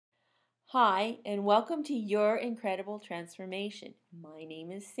Hi, and welcome to Your Incredible Transformation. My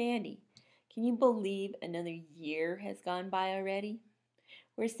name is Sandy. Can you believe another year has gone by already?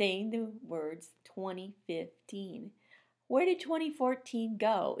 We're saying the words 2015. Where did 2014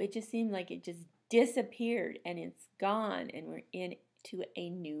 go? It just seemed like it just disappeared and it's gone, and we're into a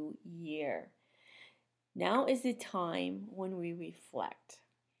new year. Now is the time when we reflect.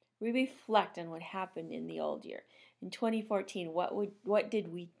 We reflect on what happened in the old year. In 2014, what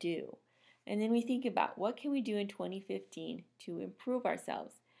did we do? And then we think about what can we do in 2015 to improve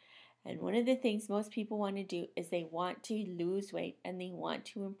ourselves. And one of the things most people want to do is they want to lose weight and they want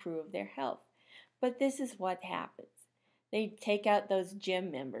to improve their health. But this is what happens. They take out those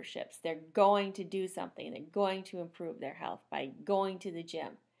gym memberships. They're going to do something. They're going to improve their health by going to the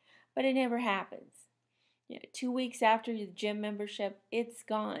gym. But it never happens. 2 weeks after the gym membership, it's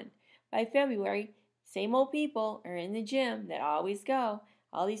gone. By February, same old people are in the gym that always go.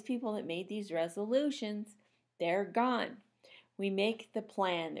 All these people that made these resolutions, they're gone. We make the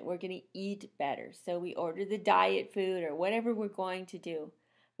plan that we're going to eat better. So we order the diet food or whatever we're going to do.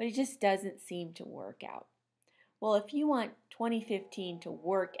 But it just doesn't seem to work out. Well, if you want 2015 to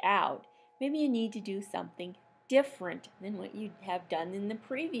work out, maybe you need to do something different than what you have done in the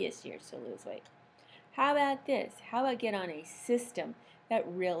previous years to lose weight. How about this? How about get on a system that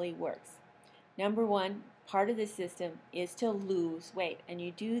really works? Number one, part of the system is to lose weight, and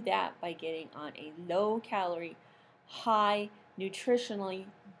you do that by getting on a low-calorie, high nutritionally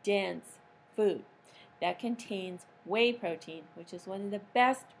dense food that contains whey protein, which is one of the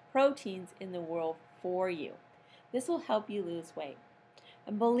best proteins in the world for you. This will help you lose weight.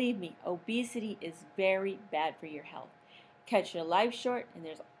 And believe me, obesity is very bad for your health. Cuts your life short, and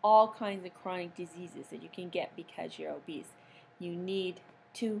there's all kinds of chronic diseases that you can get because you're obese. You need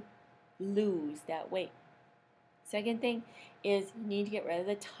to lose that weight. Second thing is you need to get rid of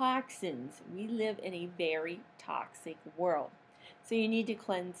the toxins. We live in a very toxic world. So you need to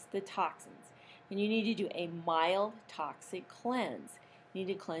cleanse the toxins. And you need to do a mild toxic cleanse. You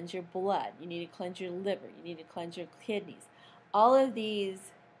need to cleanse your blood. You need to cleanse your liver. You need to cleanse your kidneys. All of these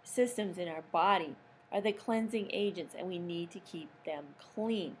systems in our body are the cleansing agents, and we need to keep them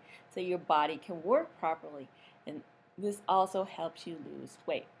clean so your body can work properly. And this also helps you lose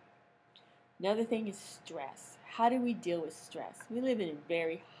weight. Another thing is stress. How do we deal with stress? We live in a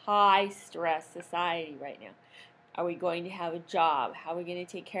very high stress society right now. Are we going to have a job? How are we going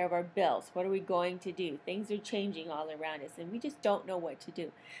to take care of our bills? What are we going to do? Things are changing all around us, and we just don't know what to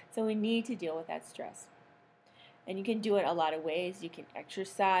do. So we need to deal with that stress. And you can do it a lot of ways. You can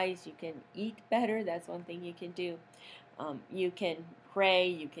exercise. You can eat better. That's one thing you can do. You can pray.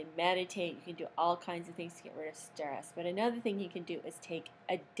 You can meditate. You can do all kinds of things to get rid of stress. But another thing you can do is take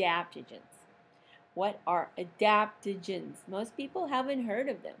adaptogens. What are adaptogens? Most people haven't heard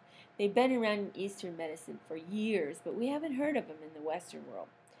of them. They've been around in Eastern medicine for years, but we haven't heard of them in the Western world.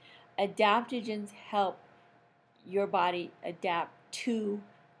 Adaptogens help your body adapt to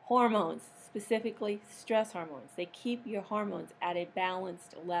hormones, specifically stress hormones. They keep your hormones at a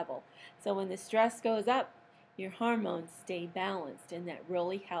balanced level. So when the stress goes up, your hormones stay balanced, and that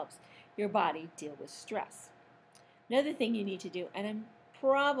really helps your body deal with stress. Another thing you need to do, and I'm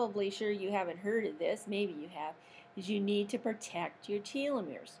probably sure you haven't heard of this, maybe you have, is you need to protect your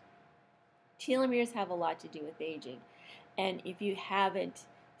telomeres. Telomeres have a lot to do with aging. And if you haven't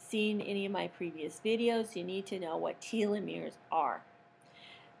seen any of my previous videos, you need to know what telomeres are.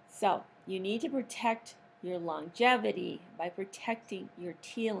 So you need to protect your longevity by protecting your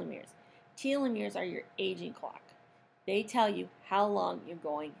telomeres. Telomeres are your aging clock. They tell you how long you're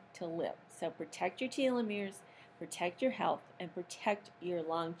going to live. So protect your telomeres, protect your health, and protect your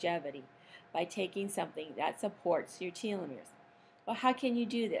longevity by taking something that supports your telomeres. Well, how can you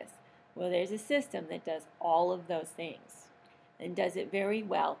do this? Well, there's a system that does all of those things and does it very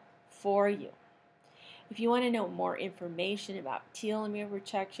well for you. If you want to know more information about telomere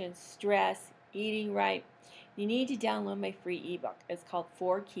protection, stress, eating right, you need to download my free ebook. It's called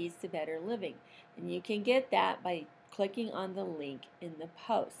 4 Keys to Better Living, and you can get that by clicking on the link in the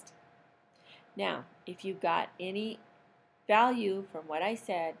post. Now, if you got any value from what I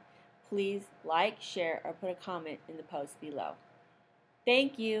said, please like, share, or put a comment in the post below.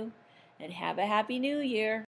 Thank you, and have a happy new year.